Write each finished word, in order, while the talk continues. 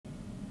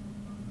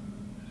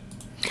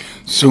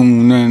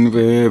Soon and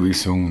very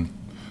soon,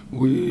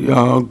 we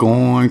are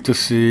going to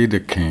see the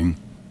King.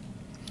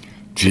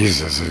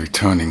 Jesus is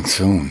returning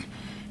soon.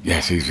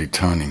 Yes, he's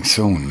returning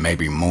soon.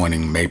 Maybe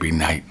morning, maybe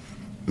night,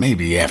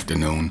 maybe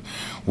afternoon.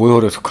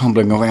 World is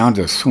crumbling around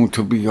us, soon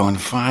to be on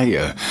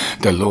fire.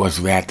 The Lord's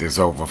wrath is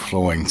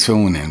overflowing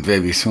soon, and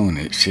very soon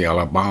it shall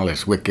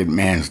abolish wicked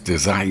man's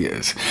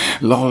desires.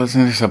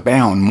 Lawlessness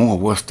abound, more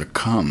worse to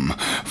come.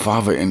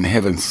 Father in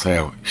heaven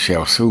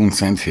shall soon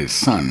send his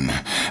Son.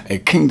 A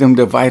kingdom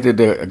divided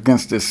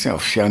against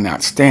itself shall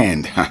not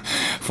stand.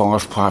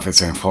 False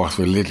prophets and false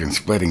religion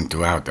spreading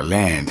throughout the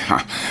land.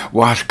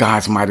 Watch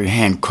God's mighty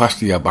hand crush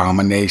the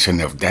abomination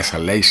of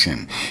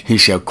desolation. He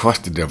shall crush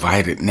the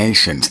divided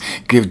nations.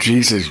 Give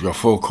Jesus your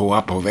full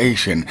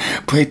cooperation.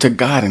 Pray to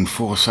God in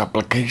full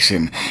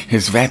supplication.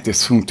 His wrath is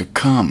soon to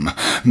come.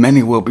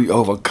 Many will be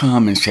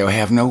overcome and shall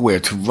have nowhere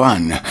to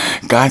run.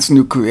 God's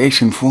new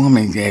creation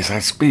forming as I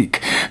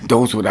speak.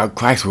 Those without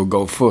Christ will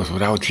go first.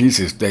 Without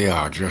Jesus, they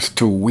are just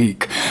too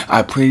weak.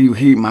 I pray you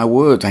heed my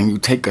words and you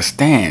take a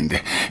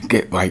stand.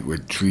 Get right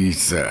with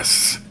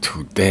Jesus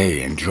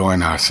today and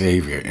join our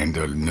Savior in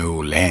the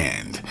new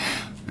land.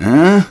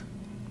 Huh?